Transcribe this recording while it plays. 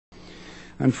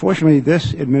Unfortunately,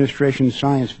 this administration's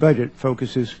science budget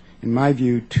focuses, in my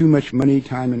view, too much money,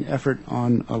 time, and effort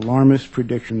on alarmist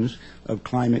predictions of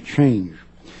climate change.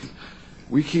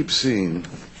 We keep seeing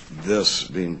this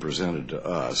being presented to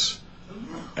us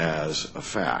as a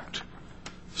fact,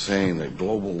 saying that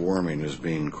global warming is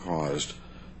being caused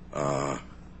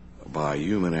by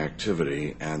human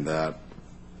activity, and that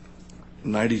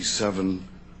 97%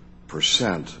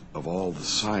 of all the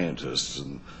scientists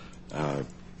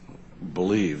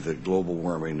believe that global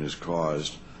warming is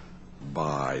caused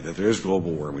by, that there's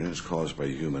global warming is caused by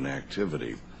human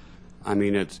activity. I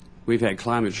mean, we've had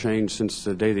climate change since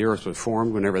the day the Earth was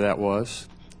formed, whenever that was,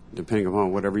 depending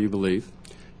upon whatever you believe.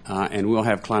 And we'll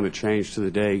have climate change to the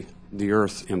day the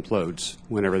Earth implodes,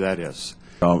 whenever that is.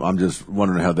 I'm just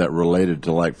wondering how that related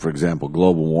to, like, for example,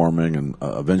 global warming and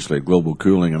eventually global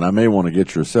cooling. And I may want to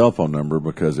get your cell phone number,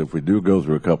 because if we do go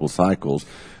through a couple cycles,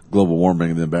 global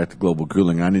warming and then back to global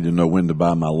cooling, I need to know when to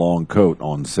buy my long coat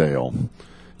on sale.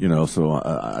 You know, so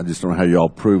I just don't know how you all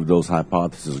prove those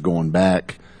hypotheses going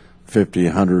back 50,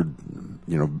 100,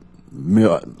 you know,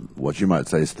 what you might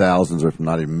say is thousands or if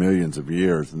not even millions of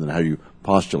years, and then how you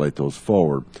postulate those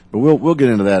forward. But we'll get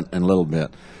into that in a little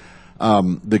bit.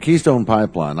 The Keystone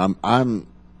Pipeline, I'm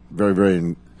very,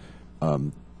 very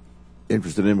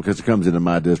interested in, because it comes into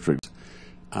my district.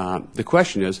 The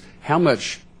question is, how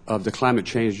much of the climate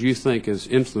change do you think is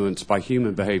influenced by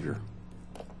human behavior?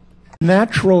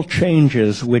 Natural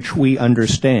changes which we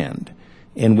understand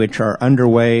and which are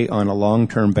underway on a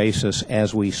long-term basis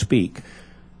as we speak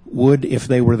would, if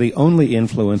they were the only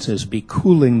influences, be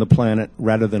cooling the planet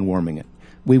rather than warming it.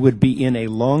 We would be in a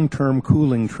long-term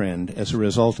cooling trend as a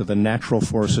result of the natural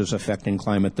forces affecting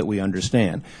climate that we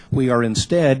understand. We are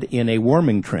instead in a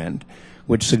warming trend,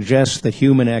 which suggests that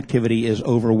human activity is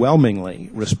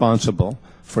overwhelmingly responsible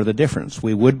for the difference.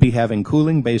 We would be having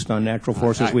cooling based on natural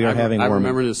forces. We are having warming. I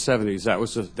remember in the 70s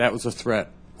that was a threat.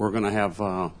 We're going to have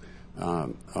a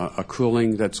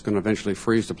cooling that's going to eventually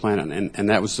freeze the planet, and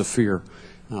that was the fear.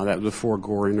 That was before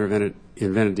Gore invented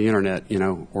the internet, you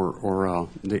know, or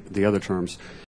the other terms.